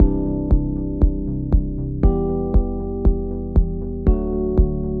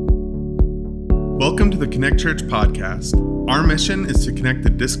Welcome to the Connect Church podcast. Our mission is to connect the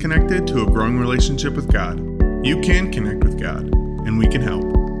disconnected to a growing relationship with God. You can connect with God, and we can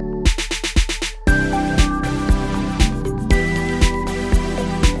help.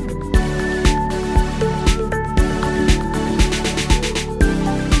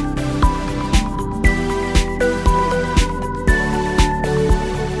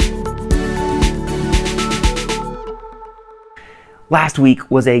 Last week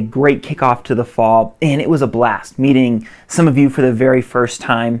was a great kickoff to the fall, and it was a blast meeting some of you for the very first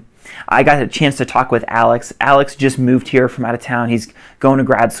time. I got a chance to talk with Alex. Alex just moved here from out of town. He's going to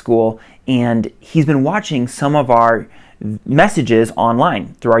grad school, and he's been watching some of our messages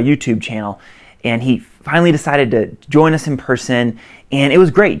online through our YouTube channel, and he finally decided to join us in person, and it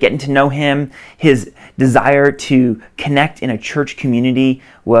was great getting to know him. His desire to connect in a church community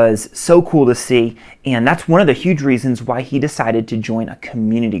was so cool to see, and that's one of the huge reasons why he decided to join a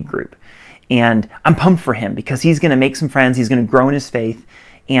community group. And I'm pumped for him because he's going to make some friends, he's going to grow in his faith,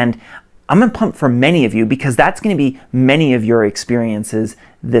 and I'm pumped for many of you because that's going to be many of your experiences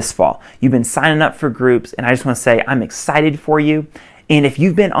this fall. You've been signing up for groups, and I just want to say I'm excited for you. And if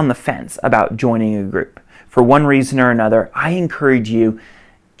you've been on the fence about joining a group for one reason or another, I encourage you,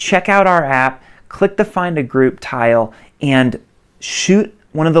 check out our app, click the Find a Group tile, and shoot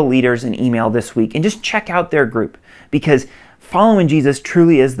one of the leaders an email this week and just check out their group, because following Jesus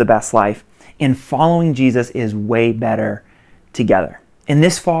truly is the best life, and following Jesus is way better together. And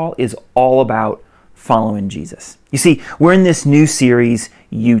this fall is all about following Jesus. You see, we're in this new series,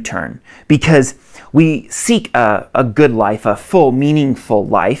 U-Turn, because we seek a good life, a full, meaningful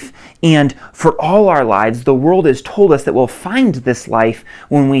life, and for all our lives, the world has told us that we'll find this life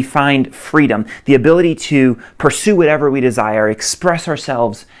when we find freedom, the ability to pursue whatever we desire, express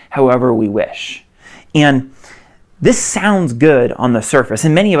ourselves however we wish. And this sounds good on the surface,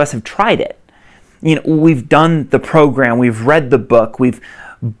 and many of us have tried it. You know, we've done the program, we've read the book, we've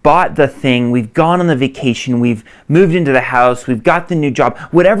bought the thing, we've gone on the vacation, we've moved into the house, we've got the new job,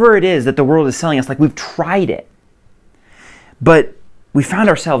 whatever it is that the world is selling us, like we've tried it. But we found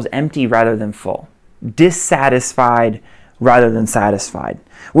ourselves empty rather than full, dissatisfied rather than satisfied.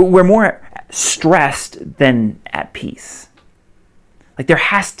 We're more stressed than at peace. Like there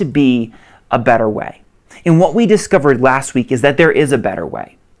has to be a better way. And what we discovered last week is that there is a better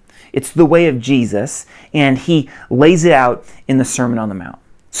way. It's the way of Jesus, and he lays it out in the Sermon on the Mount.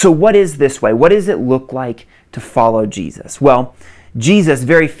 So what is this way? What does it look like to follow Jesus? Well, Jesus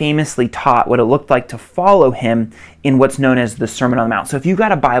very famously taught what it looked like to follow him in what's known as the Sermon on the Mount. So if you've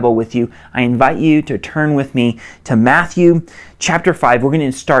got a Bible with you, I invite you to turn with me to Matthew chapter 5. We're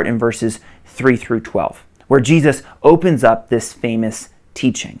going to start in verses 3 through 12, where Jesus opens up this famous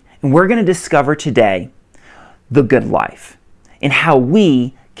teaching. And we're going to discover today the good life and how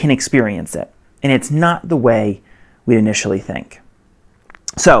we can experience it. And it's not the way we'd initially think.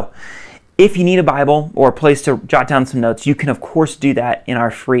 So, if you need a Bible or a place to jot down some notes, you can of course do that in our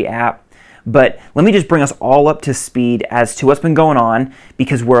free app. But let me just bring us all up to speed as to what's been going on,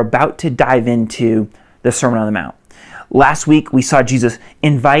 because we're about to dive into the Sermon on the Mount. Last week, we saw Jesus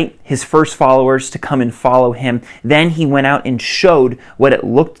invite his first followers to come and follow him. Then he went out and showed what it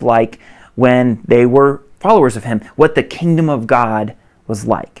looked like when they were followers of him, what the kingdom of God was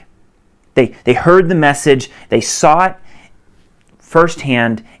like. They heard the message, they saw it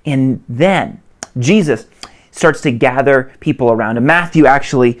firsthand, and then Jesus starts to gather people around him. Matthew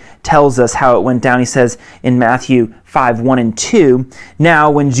actually tells us how it went down. He says in Matthew 5, 1 and 2, "Now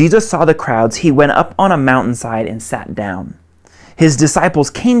when Jesus saw the crowds, he went up on a mountainside and sat down. His disciples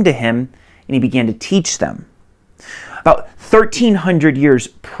came to him, and he began to teach them." About 1,300 years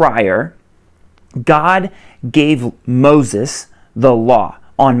prior, God gave Moses the law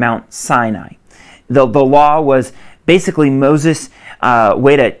on Mount Sinai. The law was basically Moses'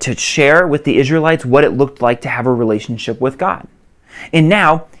 way to share with the Israelites what it looked like to have a relationship with God. And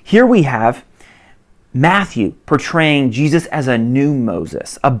now, here we have Matthew portraying Jesus as a new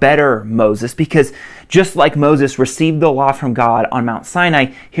Moses, a better Moses, because just like Moses received the law from God on Mount Sinai,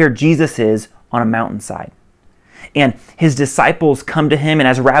 here Jesus is on a mountainside. And his disciples come to him, and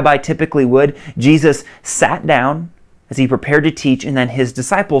as a rabbi typically would, Jesus sat down as he prepared to teach, and then his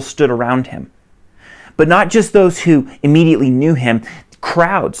disciples stood around him. But not just those who immediately knew him,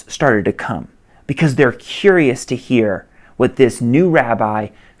 crowds started to come because they're curious to hear what this new rabbi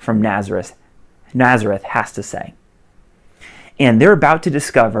from Nazareth has to say. And they're about to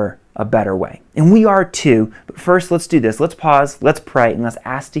discover a better way. And we are too. But first, let's do this. Let's pause, let's pray, and let's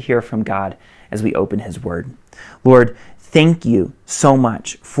ask to hear from God as we open his word. Lord, thank you so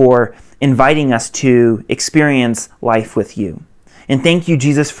much for inviting us to experience life with you. And thank you,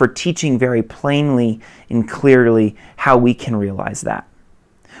 Jesus, for teaching very plainly and clearly how we can realize that.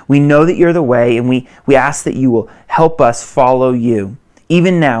 We know that you're the way, and we ask that you will help us follow you,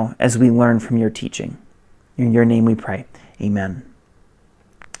 even now as we learn from your teaching. In your name we pray. Amen.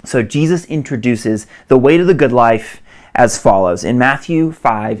 So Jesus introduces the way to the good life as follows in Matthew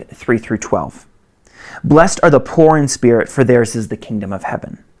 5, 3 through 12. Blessed are the poor in spirit, for theirs is the kingdom of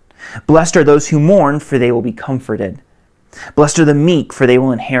heaven. Blessed are those who mourn, for they will be comforted. Blessed are the meek, for they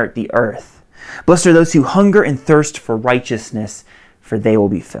will inherit the earth. Blessed are those who hunger and thirst for righteousness, for they will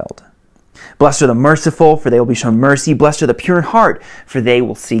be filled. Blessed are the merciful, for they will be shown mercy. Blessed are the pure in heart, for they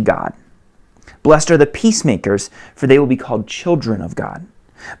will see God. Blessed are the peacemakers, for they will be called children of God.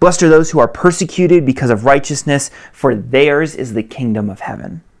 Blessed are those who are persecuted because of righteousness, for theirs is the kingdom of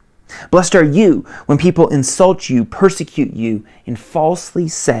heaven. Blessed are you when people insult you, persecute you, and falsely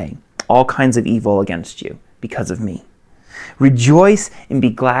say all kinds of evil against you because of me. Rejoice and be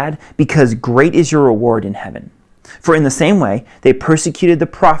glad, because great is your reward in heaven. For in the same way, they persecuted the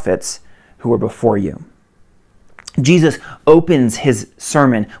prophets who were before you. Jesus opens his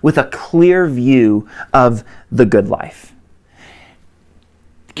sermon with a clear view of the good life.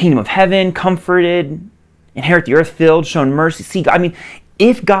 Kingdom of heaven, comforted, inherit the earth, filled, shown mercy, see God. I mean,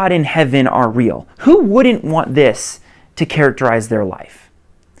 if God and heaven are real, who wouldn't want this to characterize their life?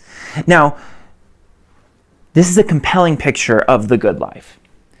 Now, this is a compelling picture of the good life.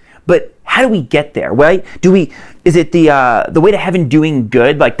 But how do we get there, right? Is it the way to heaven doing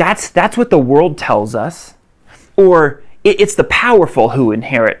good? Like that's what the world tells us. Or it's the powerful who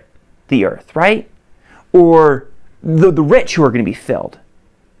inherit the earth, right? Or the rich who are going to be filled.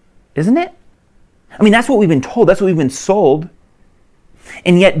 Isn't it? I mean, that's what we've been told. That's what we've been sold.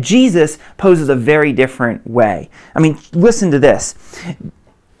 And yet Jesus poses a very different way. I mean, listen to this.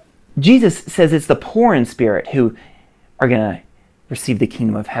 Jesus says it's the poor in spirit who are going to receive the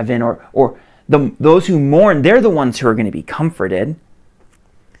kingdom of heaven, or those who mourn, they're the ones who are going to be comforted.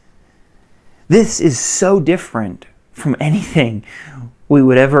 This is so different from anything we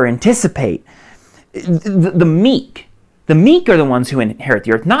would ever anticipate. The meek are the ones who inherit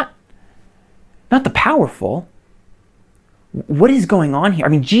the earth, not the powerful. What is going on here? I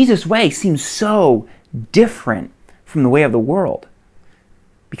mean, Jesus' way seems so different from the way of the world,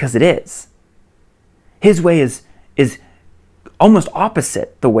 because it is. His way is almost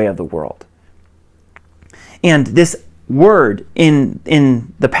opposite the way of the world. And this word in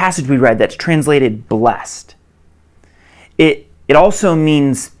the passage we read that's translated blessed, it also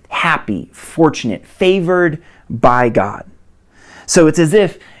means happy, fortunate, favored by God. So it's as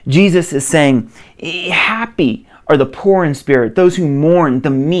if Jesus is saying, happy are the poor in spirit, those who mourn, the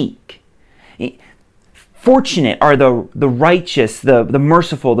meek. Fortunate are the righteous, the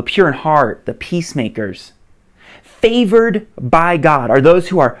merciful, the pure in heart, the peacemakers. Favored by God are those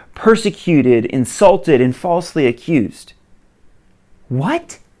who are persecuted, insulted, and falsely accused.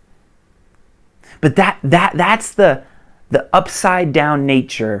 What? But that's the upside down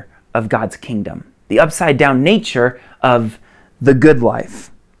nature of God's kingdom. The upside down nature of the good life.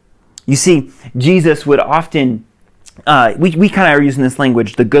 You see, Jesus would often, we kind of are using this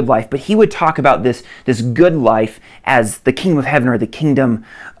language, the good life, but he would talk about this good life as the kingdom of heaven or the kingdom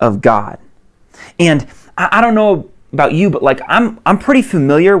of God. And I don't know about you, but like I'm pretty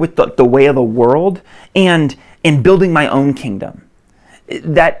familiar with the way of the world and building my own kingdom.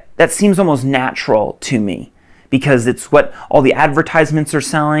 That seems almost natural to me because it's what all the advertisements are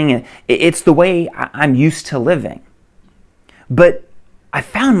selling, and it's the way I'm used to living. But I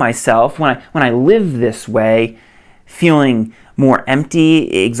found myself when I live this way feeling more empty,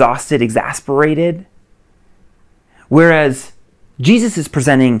 exhausted, exasperated. Whereas Jesus is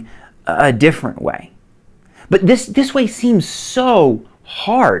presenting a different way. But this way seems so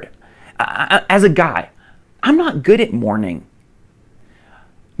hard. As a guy, I'm not good at mourning.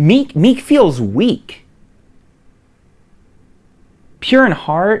 Meek feels weak. Pure in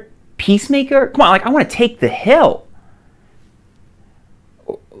heart, peacemaker. Come on, like I want to take the hill.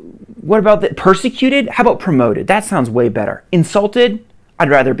 What about the persecuted? How about promoted? That sounds way better. Insulted? I'd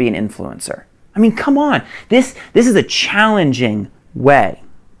rather be an influencer. I mean, come on. This is a challenging way.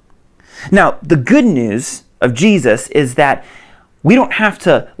 Now, the good news of Jesus is that we don't have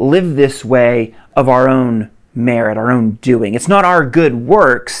to live this way of our own merit, our own doing. It's not our good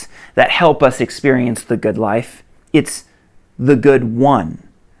works that help us experience the good life. It's the good one.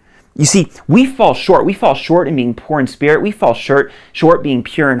 You see, we fall short. We fall short in being poor in spirit. We fall short being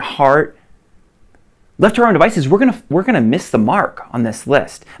pure in heart. Left to our own devices, we're gonna miss the mark on this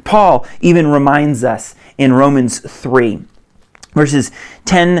list. Paul even reminds us in Romans 3, Verses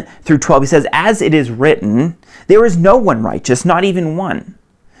 10 through 12, he says, "As it is written, there is no one righteous, not even one.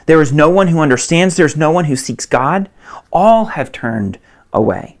 There is no one who understands, there is no one who seeks God. All have turned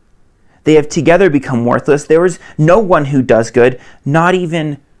away. They have together become worthless. There is no one who does good, not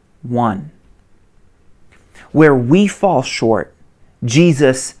even one." Where we fall short,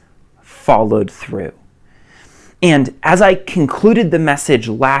 Jesus followed through. And as I concluded the message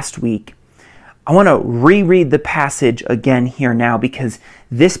last week, I want to reread the passage again here now, because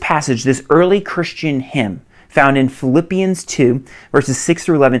this passage, this early Christian hymn found in Philippians 2, verses 6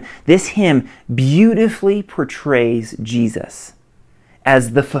 through 11, this hymn beautifully portrays Jesus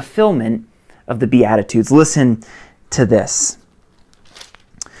as the fulfillment of the Beatitudes. Listen to this.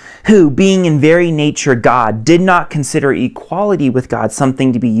 "Who, being in very nature God, did not consider equality with God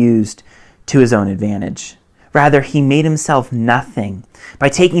something to be used to his own advantage. Rather, he made himself nothing by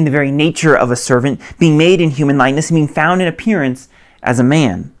taking the very nature of a servant, being made in human likeness, and being found in appearance as a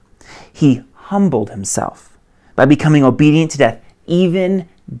man. He humbled himself by becoming obedient to death, even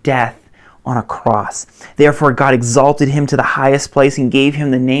death on a cross. Therefore, God exalted him to the highest place and gave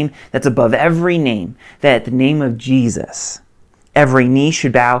him the name that's above every name, that at the name of Jesus, every knee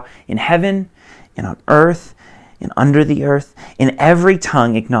should bow in heaven and on earth and under the earth, and every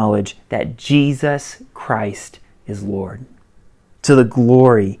tongue acknowledge that Jesus Christ is Lord, to the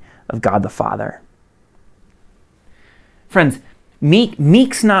glory of God the Father." Friends,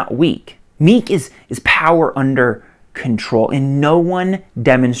 meek's not weak. Meek is power under control, and no one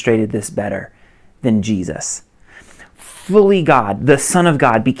demonstrated this better than Jesus. Fully God, the Son of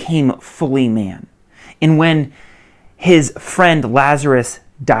God, became fully man. And when his friend Lazarus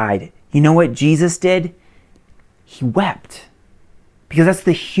died, you know what Jesus did? He wept, because that's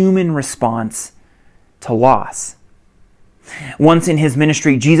the human response to loss. Once in his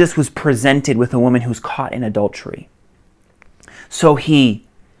ministry, Jesus was presented with a woman who was caught in adultery. So he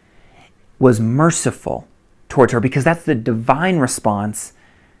was merciful towards her, because that's the divine response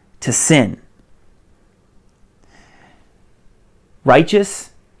to sin. Righteous?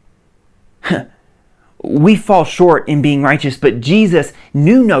 We fall short in being righteous, but Jesus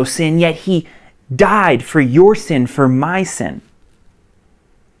knew no sin, yet he died for your sin, for my sin.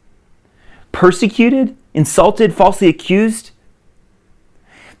 Persecuted, insulted, falsely accused?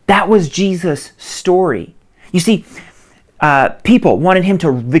 That was Jesus' story. You see, people wanted him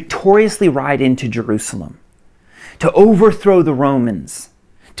to victoriously ride into Jerusalem, to overthrow the Romans,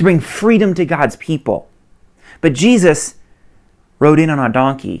 to bring freedom to God's people. But Jesus rode in on a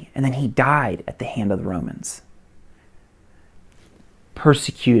donkey, and then he died at the hand of the Romans.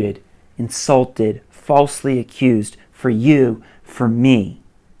 Persecuted, insulted, falsely accused for you, for me.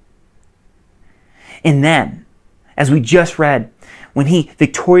 And then, as we just read, when he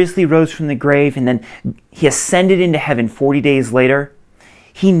victoriously rose from the grave and then he ascended into heaven 40 days later,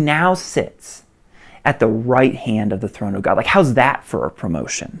 he now sits at the right hand of the throne of God. Like, how's that for a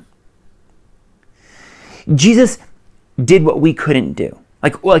promotion? Jesus did what we couldn't do.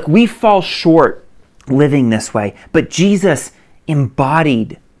 Like we fall short living this way, but Jesus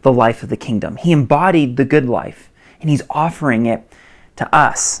embodied the life of the kingdom. He embodied the good life, and he's offering it to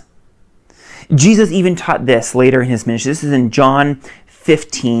us. Jesus even taught this later in his ministry. This is in John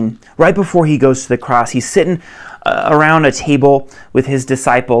 15, right before he goes to the cross. He's sitting around a table with his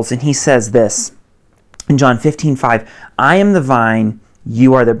disciples, and he says this in John 15:5, "I am the vine,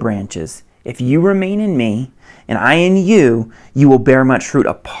 you are the branches. If you remain in me, and I in you, you will bear much fruit.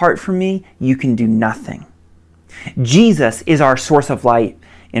 Apart from me, you can do nothing." Jesus is our source of light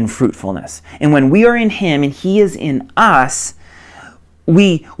and fruitfulness. And when we are in him and he is in us,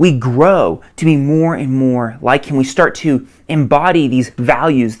 we grow to be more and more like him. We start to embody these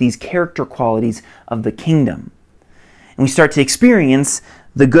values, these character qualities of the kingdom. And we start to experience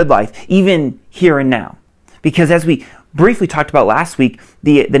the good life, even here and now. Because as we briefly talked about last week,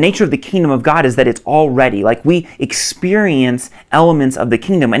 the nature of the kingdom of God is that it's already, like, we experience elements of the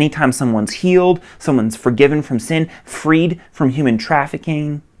kingdom anytime someone's healed, someone's forgiven from sin, freed from human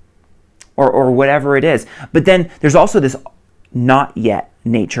trafficking, or whatever it is. But then there's also this not yet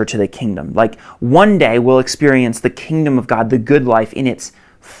nature to the kingdom. Like, one day we'll experience the kingdom of God, the good life, in its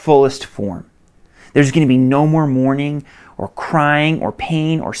fullest form. There's going to be no more mourning or crying or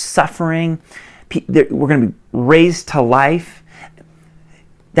pain or suffering. We're going to be raised to life.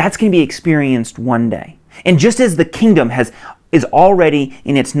 That's going to be experienced one day. And just as the kingdom is already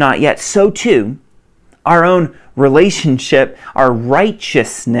in its not yet, so too our own relationship, our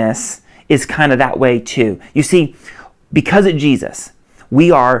righteousness is kind of that way too. You see, because of Jesus,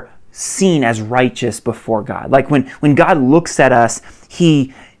 we are seen as righteous before God. Like when God looks at us,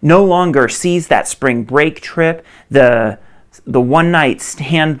 he no longer sees that spring break trip, the the one night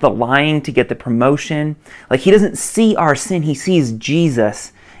stand, the lying to get the promotion. Like, he doesn't see our sin. He sees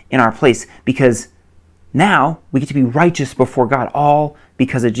Jesus in our place, because now we get to be righteous before God, all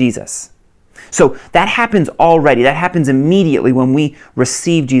because of Jesus. So that happens already. That happens immediately when we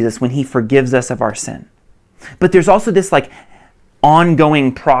receive Jesus, when he forgives us of our sin. But there's also this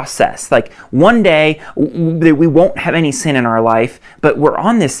ongoing process. Like, one day we won't have any sin in our life, but we're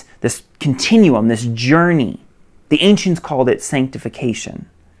on this continuum, this journey. The ancients called it sanctification.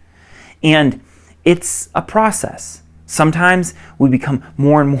 And it's a process. Sometimes we become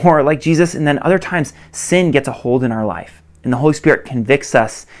more and more like Jesus, and then other times sin gets a hold in our life, and the Holy Spirit convicts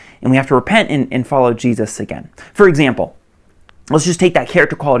us, and we have to repent and follow Jesus again. For example, let's just take that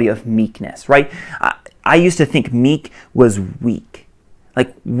character quality of meekness, right? I used to think meek was weak.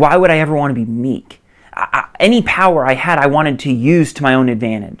 Like, why would I ever want to be meek? Any power I had, I wanted to use to my own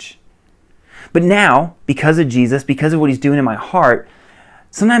advantage. But now, because of Jesus, because of what he's doing in my heart,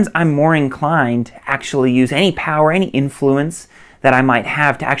 sometimes I'm more inclined to actually use any power, any influence that I might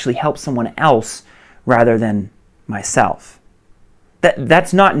have to actually help someone else rather than myself.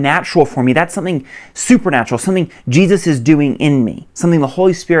 That's not natural for me. That's something supernatural, something Jesus is doing in me, something the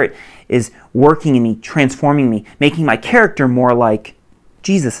Holy Spirit is working in me, transforming me, making my character more like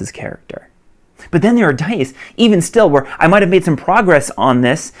Jesus' character. But then there are days, even still, where I might have made some progress on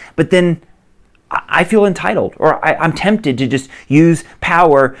this, but then I feel entitled, or I'm tempted to just use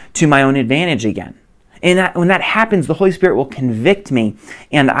power to my own advantage again. And when that happens, the Holy Spirit will convict me,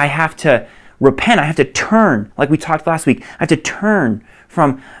 and I have to repent. I have to turn, like we talked last week. I have to turn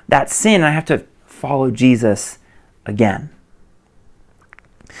from that sin, and I have to follow Jesus again.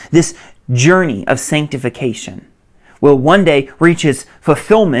 This journey of sanctification will one day reach its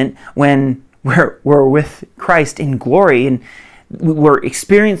fulfillment when we're with Christ in glory, and we're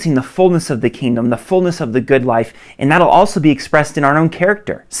experiencing the fullness of the kingdom, the fullness of the good life, and that'll also be expressed in our own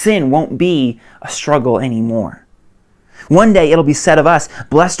character. Sin won't be a struggle anymore. One day it'll be said of us,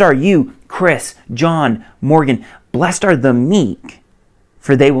 "Blessed are you, Chris, John, Morgan. Blessed are the meek,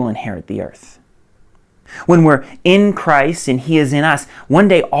 for they will inherit the earth." When we're in Christ and he is in us, one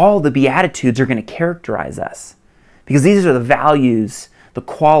day all the Beatitudes are going to characterize us, because these are the values, the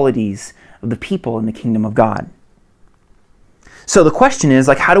qualities of the people in the kingdom of God. So the question is,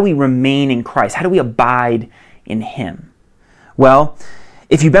 how do we remain in Christ? How do we abide in him? Well,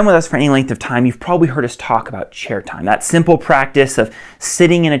 if you've been with us for any length of time, you've probably heard us talk about chair time, that simple practice of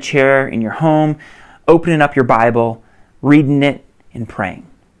sitting in a chair in your home, opening up your Bible, reading it, and praying.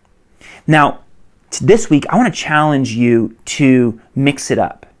 Now, this week, I want to challenge you to mix it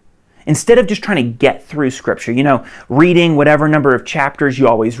up. Instead of just trying to get through Scripture, reading whatever number of chapters you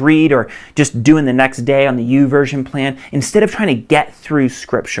always read, or just doing the next day on the YouVersion plan, instead of trying to get through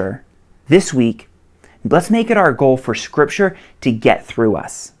Scripture, this week, let's make it our goal for Scripture to get through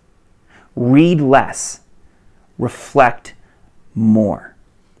us. Read less, reflect more.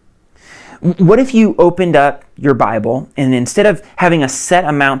 What if you opened up your Bible, and instead of having a set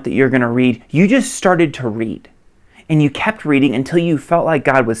amount that you're going to read, you just started to read? And you kept reading until you felt like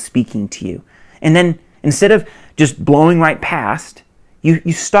God was speaking to you. And then instead of just blowing right past,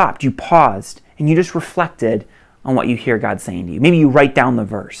 you stopped, you paused, and you just reflected on what you hear God saying to you. Maybe you write down the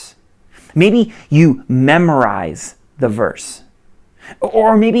verse. Maybe you memorize the verse.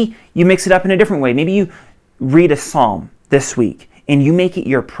 Or maybe you mix it up in a different way. Maybe you read a psalm this week and you make it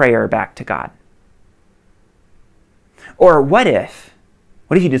your prayer back to God. Or what if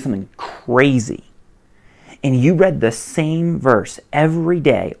you did something crazy? And you read the same verse every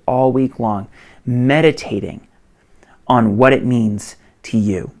day, all week long, meditating on what it means to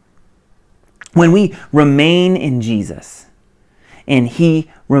you. When we remain in Jesus and he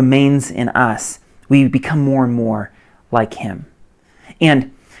remains in us, we become more and more like him.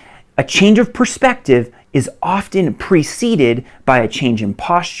 And a change of perspective is often preceded by a change in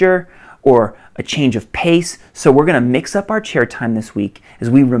posture or a change of pace. So we're going to mix up our chair time this week as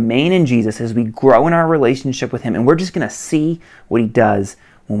we remain in Jesus, as we grow in our relationship with him, and we're just going to see what he does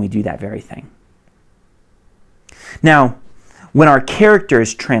when we do that very thing. Now, when our character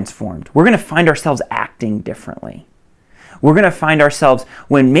is transformed, we're going to find ourselves acting differently. We're going to find ourselves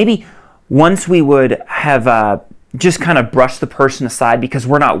when maybe once we would have just kind of brushed the person aside because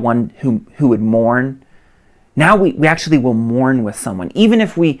we're not one who would mourn. Now we actually will mourn with someone, even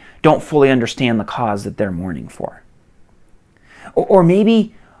if we don't fully understand the cause that they're mourning for. Or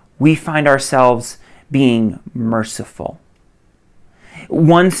maybe we find ourselves being merciful.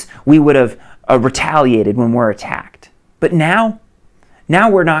 Once we would have retaliated when we're attacked. But now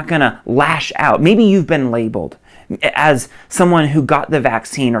we're not going to lash out. Maybe you've been labeled. as someone who got the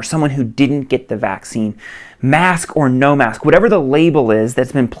vaccine or someone who didn't get the vaccine, mask or no mask, whatever the label is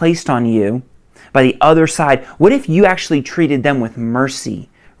that's been placed on you by the other side, what if you actually treated them with mercy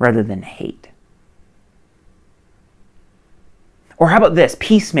rather than hate? Or how about this,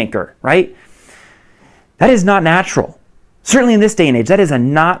 peacemaker, right? That is not natural. Certainly in this day and age, that is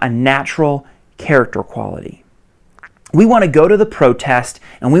not a natural character quality. We want to go to the protest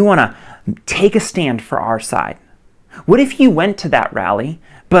and we want to take a stand for our side. What if you went to that rally,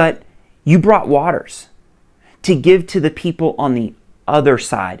 but you brought waters to give to the people on the other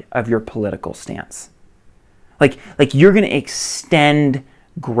side of your political stance? Like you're going to extend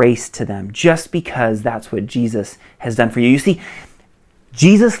grace to them just because that's what Jesus has done for you. You see,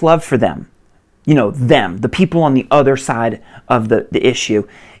 Jesus' love for them, the people on the other side of the issue,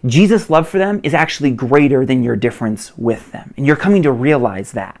 Jesus' love for them is actually greater than your difference with them. And you're coming to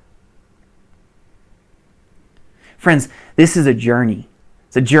realize that. Friends, this is a journey.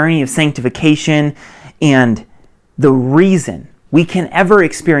 It's a journey of sanctification, and the reason we can ever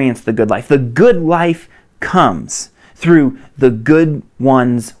experience the good life comes through the good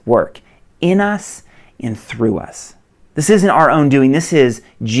one's work in us and through us. This isn't our own doing. This is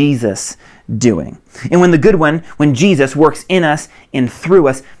Jesus doing. And when Jesus works in us and through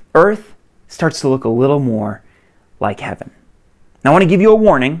us, earth starts to look a little more like heaven. Now, I want to give you a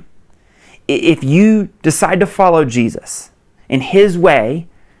warning. If you decide to follow Jesus in his way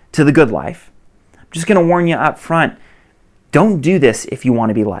to the good life, I'm just going to warn you up front, don't do this if you want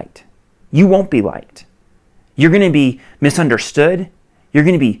to be liked. You won't be liked. You're going to be misunderstood. You're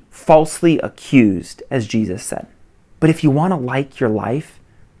going to be falsely accused, as Jesus said. But if you want to like your life,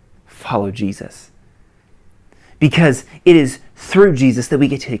 follow Jesus. Because it is through Jesus that we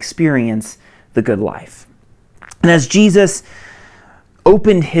get to experience the good life. And as Jesus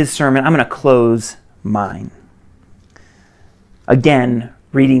opened his sermon, I'm going to close mine. Again,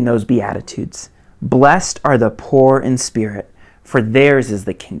 reading those Beatitudes. Blessed are the poor in spirit, for theirs is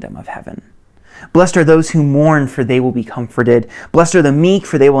the kingdom of heaven. Blessed are those who mourn, for they will be comforted. Blessed are the meek,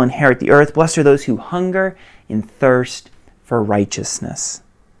 for they will inherit the earth. Blessed are those who hunger and thirst for righteousness,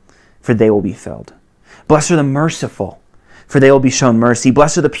 for they will be filled. Blessed are the merciful, for they will be shown mercy.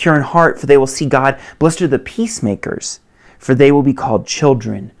 Blessed are the pure in heart, for they will see God. Blessed are the peacemakers, for they will be called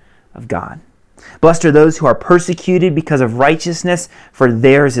children of God. Blessed are those who are persecuted because of righteousness, for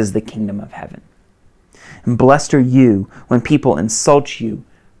theirs is the kingdom of heaven. And blessed are you when people insult you,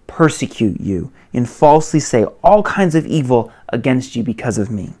 persecute you, and falsely say all kinds of evil against you because of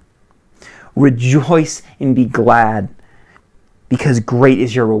me. Rejoice and be glad, because great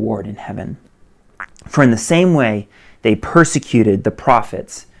is your reward in heaven. For in the same way they persecuted the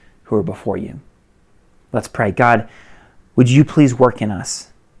prophets who were before you. Let's pray. God, would you please work in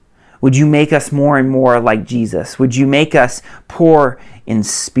us? Would you make us more and more like Jesus? Would you make us poor in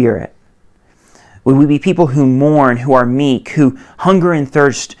spirit? Would we be people who mourn, who are meek, who hunger and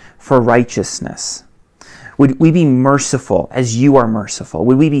thirst for righteousness? Would we be merciful as you are merciful?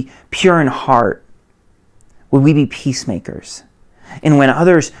 Would we be pure in heart? Would we be peacemakers? And when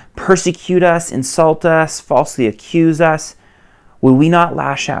others persecute us, insult us, falsely accuse us, would we not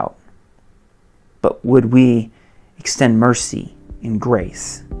lash out? But would we extend mercy and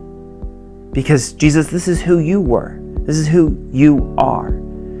grace? Because Jesus, this is who you were. This is who you are.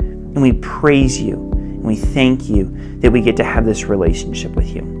 And we praise you and we thank you that we get to have this relationship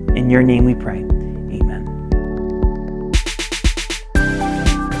with you. In your name we pray.